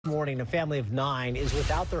Morning, a family of 9 is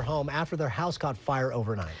without their home after their house caught fire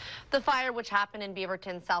overnight. The fire, which happened in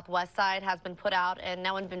Beaverton's southwest side, has been put out, and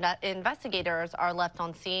now investigators are left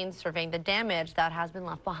on scene surveying the damage that has been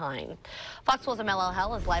left behind. Fox 12's Mel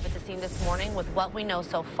El is live at the scene this morning with what we know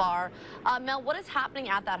so far. Mel, what is happening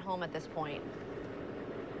at that home at this point?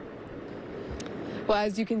 Well,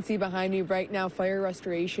 as you can see behind me right now, fire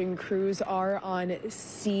restoration crews are on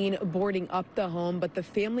scene boarding up the home, but the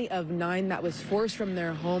family of 9 that was forced from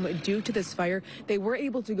their home due to this fire, they were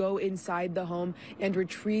able to go inside the home and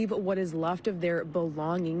retrieve what is left of their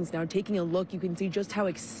belongings. Now, taking a look, you can see just how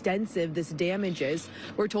extensive this damage is.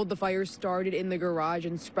 We're told the fire started in the garage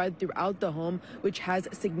and spread throughout the home, which has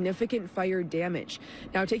significant fire damage.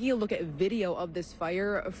 Now, taking a look at video of this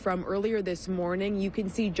fire from earlier this morning, you can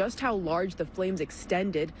see just how large the flames extended.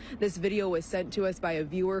 This video was sent to us by a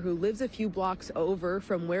viewer who lives a few blocks over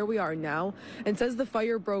from where we are now and says the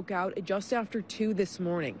fire broke out just after 2 this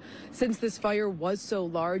morning. Since this fire was so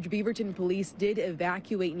large, Beaverton police did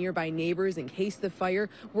evacuate nearby neighbors in case the fire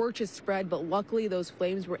were to spread, but luckily those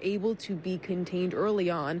flames were able to be contained early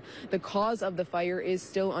on. The cause of the fire is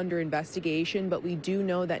still under investigation, but we do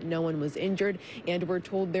know that no one was injured, and we're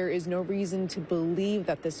told there is no reason to believe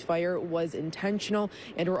that this fire was intentional.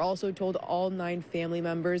 And we're also told all 9 family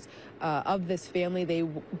members of this family, they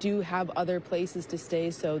do have other places to stay,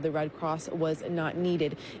 so the Red Cross was not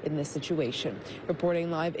needed in this situation. Reporting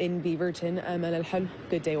live in Beaverton, Mel El,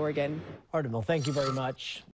 good day, Oregon. Artemil, thank you very much.